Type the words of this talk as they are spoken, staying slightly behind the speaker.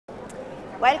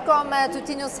Welcome to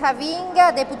Tinus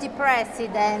Havinga, Deputy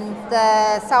President,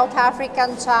 South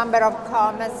African Chamber of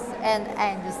Commerce and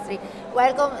Industry.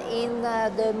 Welcome in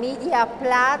the Media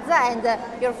Plaza and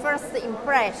your first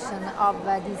impression of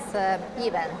this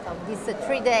event, of these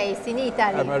 3 days in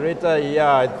Italy. Marita,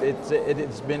 yeah,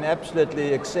 it's been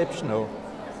absolutely exceptional.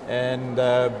 And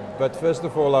but first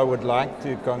of all, I would like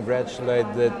to congratulate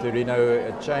the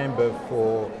Torino Chamber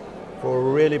for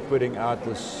really putting out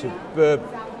a superb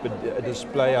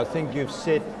display. I think you've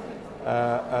set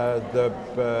the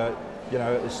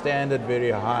standard very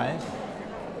high,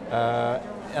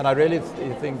 and I really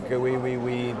think the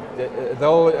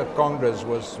whole Congress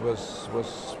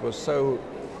was so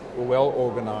well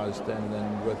organized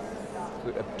and with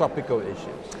topical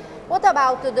issues. What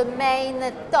about the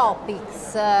main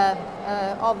topics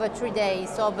of 3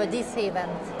 days of this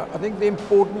event? I think the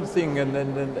important thing,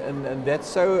 and that's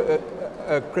so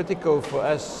critical for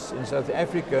us in South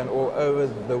Africa and all over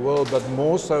the world, but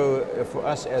more so for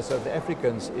us as South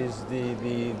Africans, is the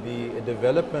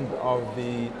development of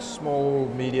the small,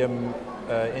 medium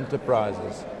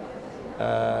enterprises.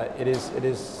 It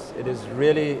is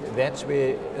really, that's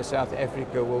where South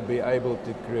Africa will be able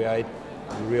to create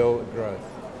real growth.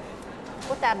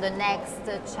 What are the next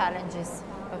challenges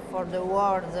for the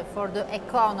world, for the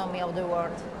economy of the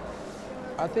world?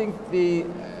 I think the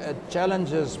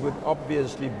challenges would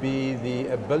obviously be the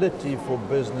ability for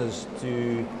business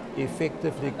to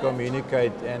effectively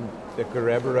communicate and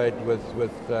collaborate with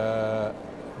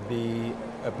the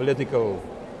political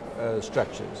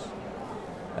structures.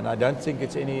 And I don't think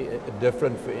it's any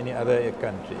different for any other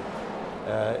country.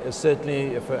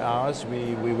 Certainly for ours,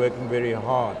 we're working very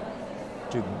hard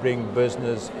to bring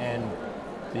business and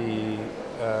the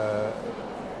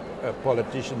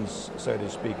politicians, so to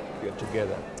speak,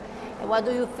 together. What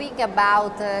do you think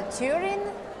about Turin?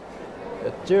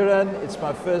 Turin, it's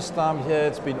my first time here.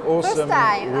 It's been awesome. First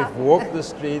time. We've walked the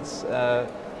streets.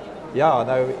 Yeah,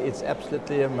 no, it's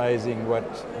absolutely amazing.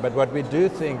 But what we do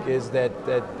think is that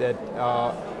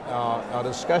our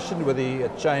discussion with the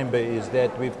chamber is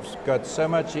that we've got so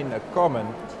much in common,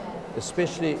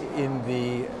 especially in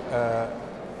the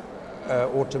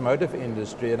automotive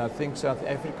industry, and I think South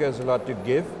Africa has a lot to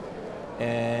give,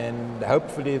 and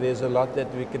hopefully there's a lot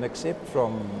that we can accept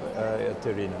from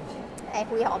Torino.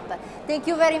 We hope. Thank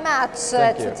you very much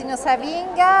to Tinus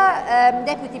Havinga,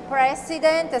 Deputy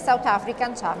President, South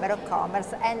African Chamber of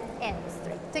Commerce and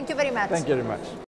Industry. Thank you very much. Thank you very much.